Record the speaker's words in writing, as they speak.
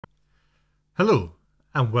Hello,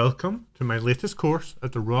 and welcome to my latest course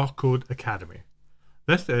at the Raw Code Academy.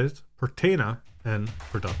 This is Portainer in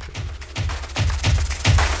production.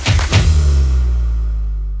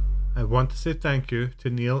 I want to say thank you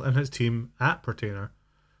to Neil and his team at Portainer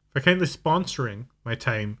for kindly sponsoring my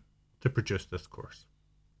time to produce this course.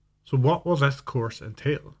 So what will this course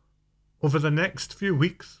entail? Over the next few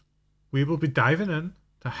weeks, we will be diving in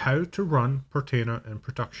to how to run Portainer in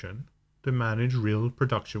production to manage real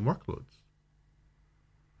production workloads.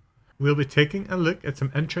 We'll be taking a look at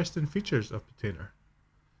some interesting features of Portainer,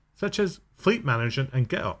 such as fleet management and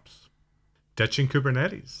GitOps, ditching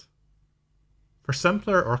Kubernetes, for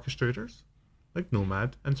simpler orchestrators like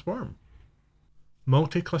Nomad and Swarm,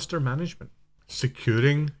 multi-cluster management,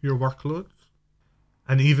 securing your workloads,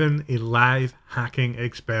 and even a live hacking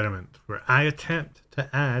experiment where I attempt to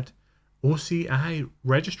add OCI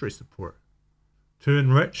registry support to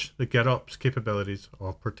enrich the GitOps capabilities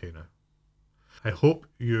of Portainer. I hope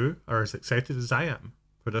you are as excited as I am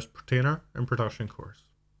for this Portainer in production course.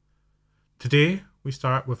 Today we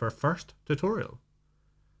start with our first tutorial,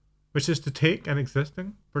 which is to take an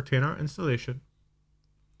existing Portainer installation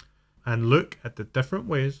and look at the different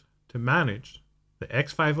ways to manage the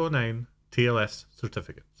X509 TLS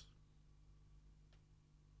certificates.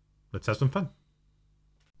 Let's have some fun.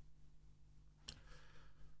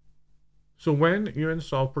 So when you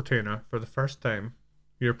install Portainer for the first time,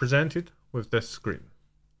 you're presented with this screen.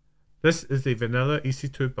 This is the vanilla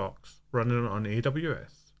EC2 box running on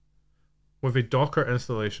AWS with a Docker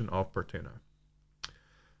installation of Portainer.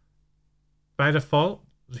 By default,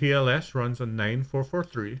 TLS runs on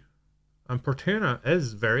 9.4.4.3, and Portainer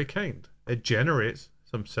is very kind. It generates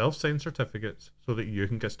some self-signed certificates so that you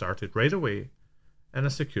can get started right away in a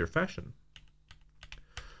secure fashion.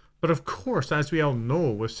 But of course, as we all know,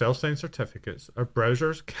 with self-signed certificates, our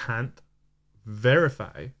browsers can't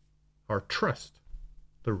verify or trust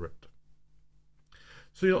the root.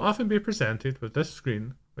 So you'll often be presented with this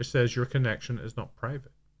screen which says your connection is not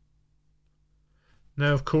private.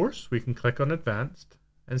 Now, of course, we can click on Advanced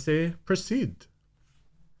and say Proceed.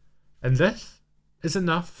 And this is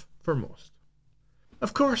enough for most.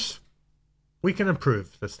 Of course, we can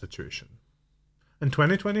improve this situation. In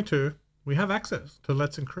 2022, we have access to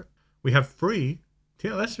LetsEncrypt. We have free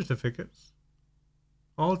TLS certificates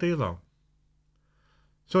all day long.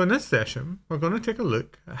 So in this session, we're going to take a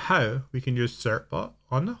look at how we can use certbot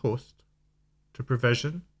on the host to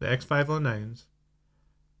provision the X509s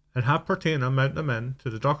and have Portainer mount them in to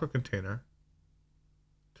the Docker container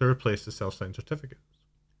to replace the self-signed certificates.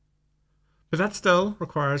 But that still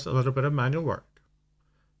requires a little bit of manual work.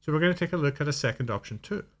 So we're going to take a look at a second option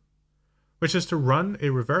too, which is to run a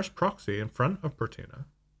reverse proxy in front of Portainer,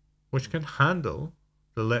 which can handle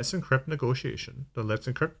the LetsEncrypt negotiation, the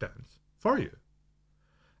LetsEncrypt dance, for you.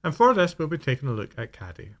 And for this, we'll be taking a look at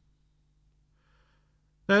Caddy.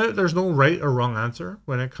 Now, there's no right or wrong answer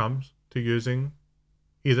when it comes to using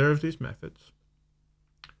either of these methods.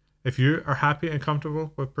 If you are happy and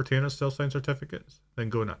comfortable with Portainer's self-signed certificates, then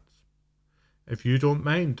go nuts. If you don't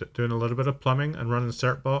mind doing a little bit of plumbing and running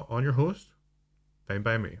certbot on your host, fine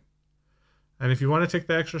by me. And if you want to take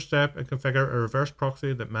the extra step and configure a reverse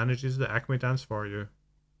proxy that manages the ACME dance for you,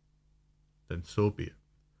 then so be it.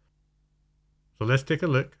 So let's take a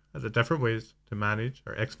look at the different ways to manage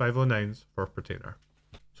our X509s for Portainer.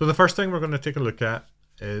 So the first thing we're going to take a look at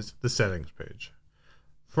is the settings page.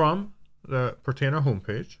 From the Portainer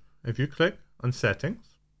homepage, if you click on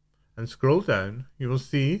settings and scroll down, you will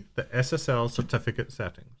see the SSL certificate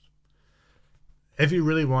settings. If you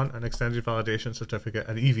really want an extended validation certificate,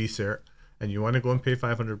 an EV cert, and you want to go and pay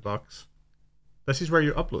 $500, this is where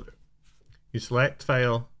you upload it. You select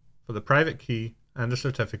file for the private key and the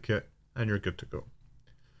certificate, and you're good to go.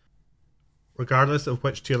 Regardless of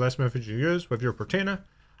which TLS method you use with your Portainer,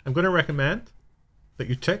 I'm going to recommend that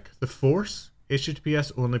you tick the Force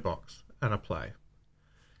HTTPS only box and apply.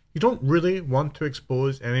 You don't really want to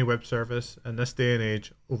expose any web service in this day and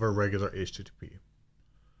age over regular HTTP.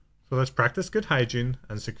 So let's practice good hygiene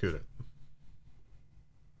and secure it.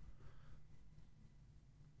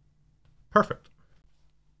 Perfect.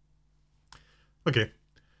 Okay.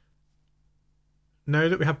 Now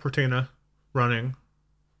that we have Portainer running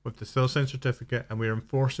with the self-signed certificate and we're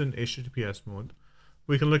enforcing HTTPS mode,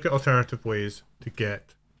 we can look at alternative ways to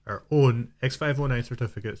get our own X509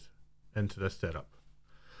 certificates into this setup.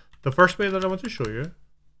 The first way that I want to show you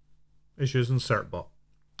is using certbot.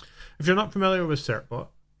 If you're not familiar with certbot,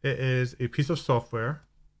 it is a piece of software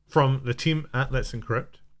from the team at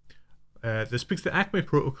LetsEncrypt that speaks the ACME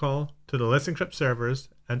protocol to the LetsEncrypt servers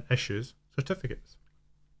and issues certificates.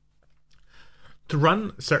 To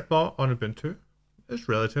run certbot on Ubuntu is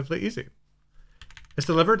relatively easy. It's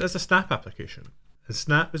delivered as a snap application, and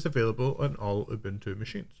snap is available on all Ubuntu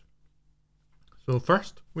machines. So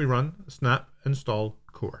first we run snap install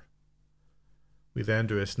core. We then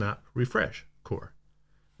do a snap refresh core.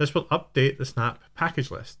 This will update the snap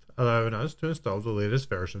package list, allowing us to install the latest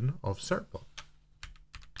version of certbot.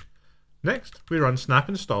 Next, we run snap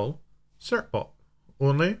install certbot,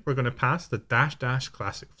 only we're going to pass the --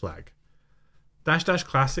 classic flag. --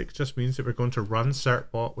 classic just means that we're going to run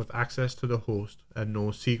certbot with access to the host and no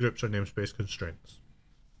cgroups or namespace constraints.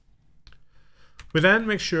 We then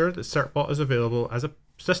make sure that certbot is available as a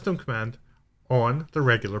system command on the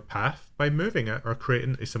regular path by moving it or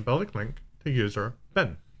creating a symbolic link to user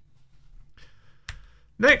bin.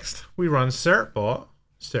 Next, we run certbot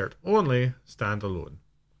cert only standalone.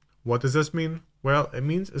 What does this mean? Well, it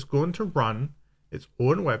means it's going to run its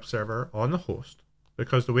own web server on the host,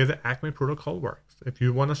 because the way the ACME protocol works, if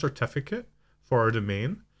you want a certificate for a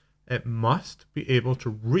domain, it must be able to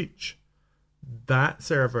reach that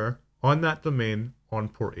server on that domain on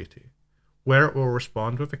port 80, where it will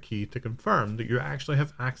respond with a key to confirm that you actually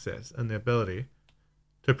have access and the ability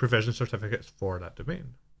to provision certificates for that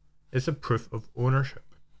domain. It's a proof of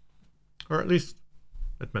ownership, or at least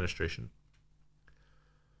administration.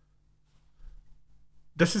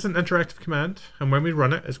 This is an interactive command, and when we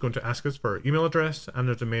run it, it's going to ask us for our email address and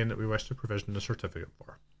the domain that we wish to provision the certificate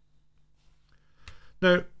for.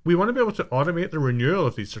 Now, we want to be able to automate the renewal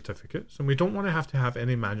of these certificates, and we don't want to have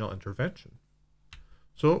any manual intervention.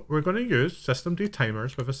 So we're going to use systemd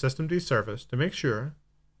timers with a systemd service to make sure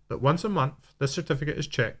that once a month, this certificate is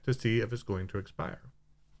checked to see if it's going to expire.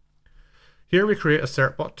 Here we create a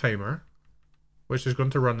certbot timer, which is going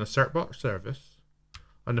to run the certbot service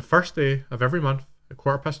on the first day of every month at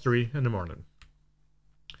 3:15 in the morning.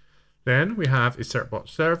 Then we have a certbot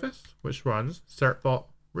service, which runs certbot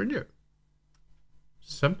renew.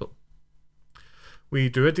 Simple. We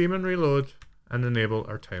do a daemon reload and enable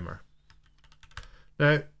our timer.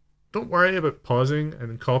 Now, don't worry about pausing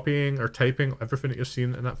and copying or typing everything that you've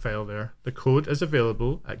seen in that file there. The code is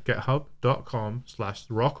available at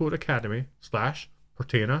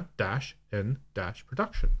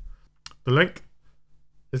github.com/rawcodeacademy/Portainer-in-production. The link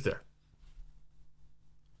is there.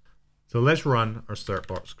 So let's run our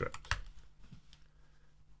certbot script.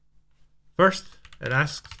 First, it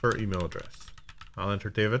asks for email address. I'll enter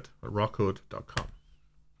david@rawcode.com.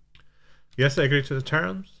 Yes, I agree to the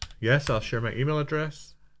terms. Yes, I'll share my email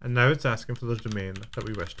address. And now it's asking for the domain that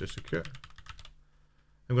we wish to secure.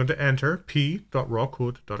 I'm going to enter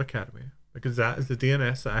p.rawcode.academy because that is the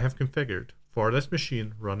DNS that I have configured for this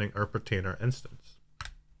machine running our Portainer instance.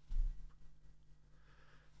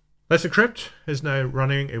 LetsEncrypt is now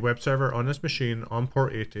running a web server on this machine on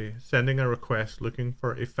port 80, sending a request looking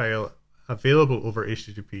for a file available over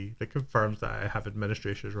HTTP that confirms that I have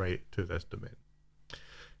administrator's right to this domain.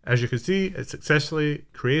 As you can see, it successfully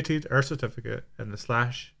created our certificate in the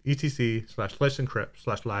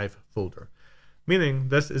 /etc/letsencrypt/live folder, meaning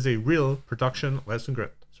this is a real production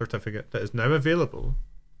LetsEncrypt certificate that is now available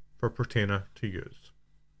for Portainer to use.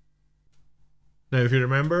 Now, if you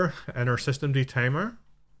remember, in our systemd timer,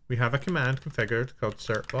 we have a command configured called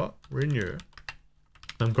certbot renew.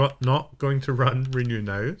 I'm not going to run renew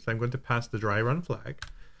now, so I'm going to pass the dry run flag.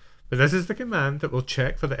 But this is the command that will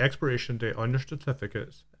check for the expiration date on your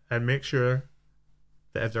certificates and make sure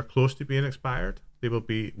that if they're close to being expired, they will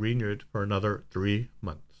be renewed for another 3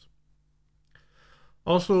 months.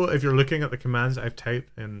 Also, if you're looking at the commands I've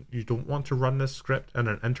typed and you don't want to run this script in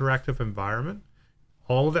an interactive environment,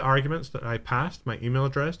 all the arguments that I passed, my email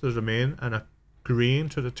address, the domain, and agreeing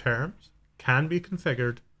to the terms, can be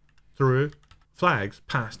configured through flags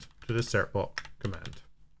passed to the certbot command.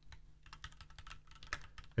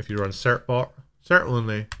 If you run certbot cert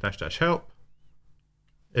only --help,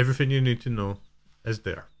 everything you need to know is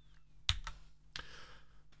there.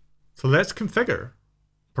 So let's configure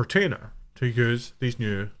Portainer to use these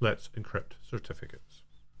new LetsEncrypt certificates.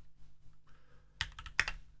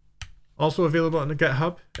 Also available on the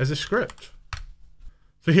GitHub is a script.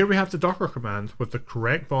 So here we have the Docker command with the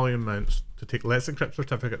correct volume mounts to take LetsEncrypt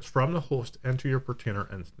certificates from the host into your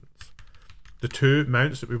Portainer instance. The two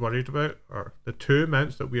mounts that we worried about, or the two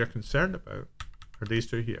mounts that we are concerned about, are these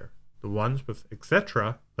two here. The ones with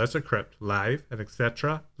etc. LetsEncrypt live and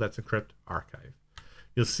etc. LetsEncrypt archive.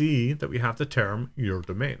 You'll see that we have the term your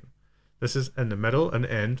domain. This is in the middle and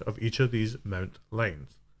end of each of these mount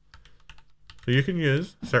lines. So you can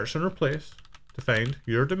use search and replace to find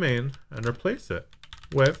your domain and replace it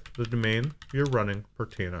with the domain you're running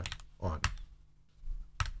Portainer on.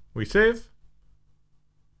 We save.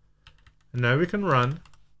 And now we can run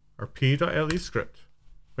our p.le script,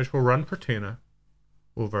 which will run Portainer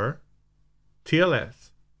over TLS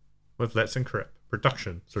with LetsEncrypt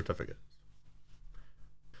production certificates.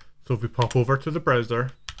 So if we pop over to the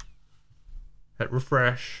browser, hit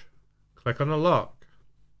refresh, click on the lock,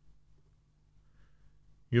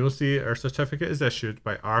 you will see our certificate is issued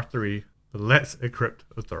by R3, the LetsEncrypt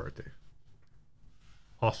authority.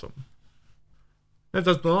 Awesome. Now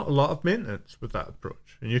there's not a lot of maintenance with that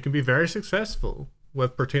approach, and you can be very successful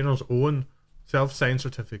with Portainer's own self-signed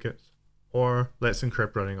certificates or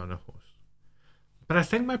LetsEncrypt running on a host. But I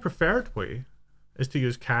think my preferred way is to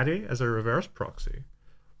use Caddy as a reverse proxy,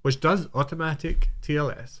 which does automatic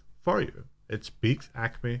TLS for you. It speaks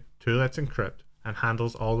ACME to LetsEncrypt and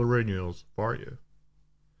handles all the renewals for you.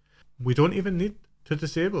 We don't even need to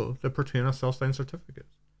disable the Portainer self-signed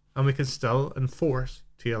certificates, and we can still enforce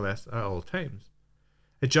TLS at all times.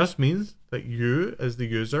 It just means that you, as the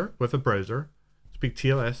user with a browser, speak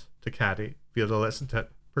TLS to Caddy via the LetsEncrypt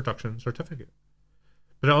production certificate.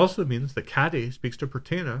 But it also means that Caddy speaks to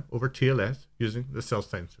Portainer over TLS using the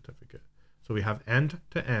self-signed certificate. So we have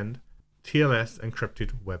end-to-end TLS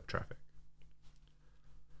encrypted web traffic.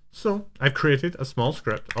 So I've created a small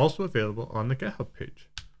script also available on the GitHub page,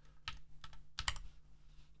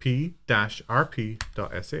 p-rp.sh.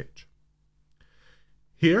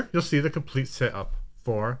 Here you'll see the complete setup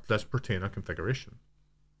for this Portainer configuration.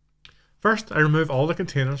 First, I remove all the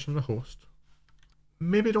containers from the host.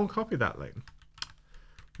 Maybe don't copy that line.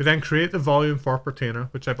 We then create the volume for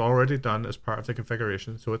Portainer, which I've already done as part of the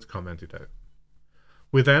configuration, so it's commented out.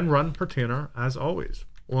 We then run Portainer as always,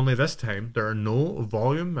 only this time there are no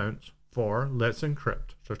volume mounts for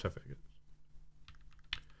LetsEncrypt certificates.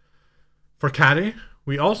 For Caddy,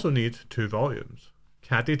 we also need two volumes,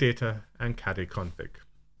 Caddy data and Caddy config.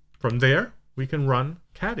 From there, we can run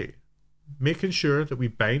Caddy, making sure that we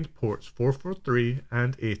bind ports 443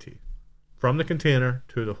 and 80 from the container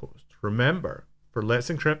to the host. Remember, for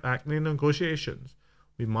LetsEncrypt ACME negotiations,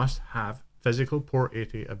 we must have physical port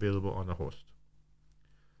 80 available on the host.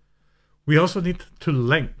 We also need to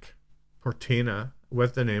link Portainer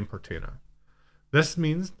with the name Portainer. This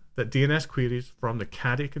means that DNS queries from the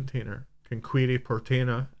Caddy container can query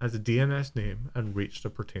Portainer as a DNS name and reach the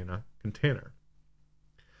Portainer container.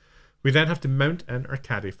 We then have to mount in our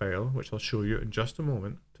Caddy file, which I'll show you in just a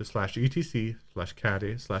moment, to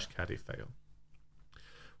 /etc/caddy/caddy file.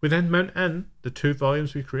 We then mount in the two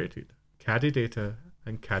volumes we created, Caddy data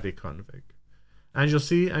and Caddy config. And you'll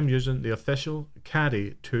see I'm using the official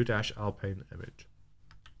Caddy 2-Alpine image.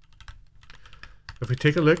 If we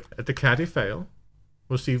take a look at the Caddy file,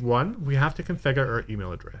 we'll see we have to configure our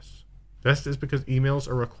email address. This is because emails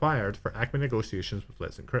are required for ACME negotiations with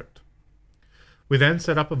LetsEncrypt. We then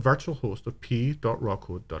set up a virtual host of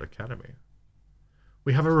p.rawcode.academy.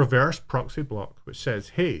 We have a reverse proxy block which says,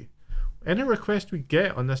 hey, any request we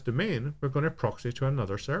get on this domain, we're going to proxy to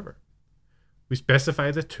another server. We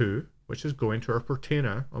specify the to, which is going to our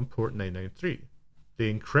Portainer on port 993,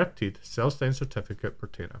 the encrypted self-signed certificate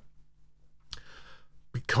Portainer.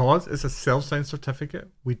 Because it's a self-signed certificate,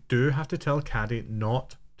 we do have to tell Caddy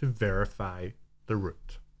not to verify the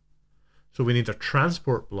root. So we need a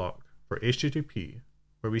transport block for HTTP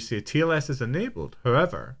where we say TLS is enabled,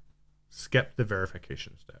 however, skip the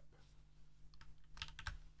verification step.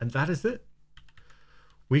 And that is it.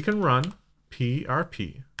 We can run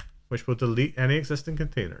PRP, which will delete any existing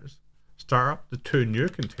containers, start up the two new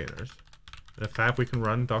containers, and in fact we can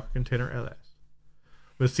run Docker container ls.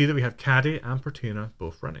 We'll see that we have Caddy and Portainer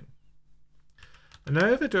both running. And now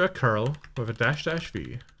if I do a curl with a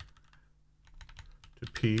 --v to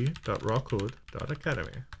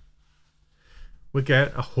p.rawcode.academy, we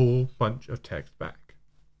get a whole bunch of text back.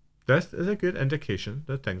 This is a good indication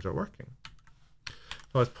that things are working.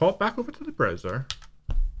 So let's pop back over to the browser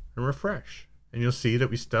and refresh. And you'll see that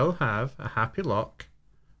we still have a happy lock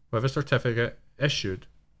with a certificate issued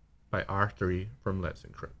by R3 from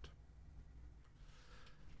LetsEncrypt.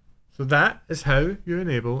 So that is how you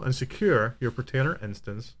enable and secure your Portainer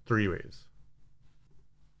instance 3 ways.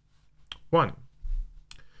 1.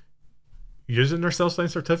 Using their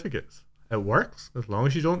self-signed certificates. It works as long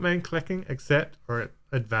as you don't mind clicking accept or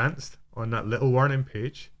advanced on that little warning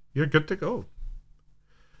page. You're good to go.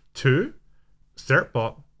 2.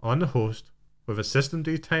 Certbot on the host with a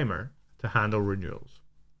systemd timer to handle renewals.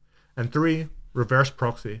 And 3. Reverse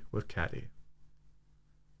proxy with Caddy.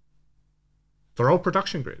 They're all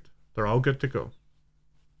production grade. They're all good to go.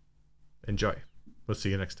 Enjoy. We'll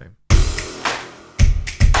see you next time.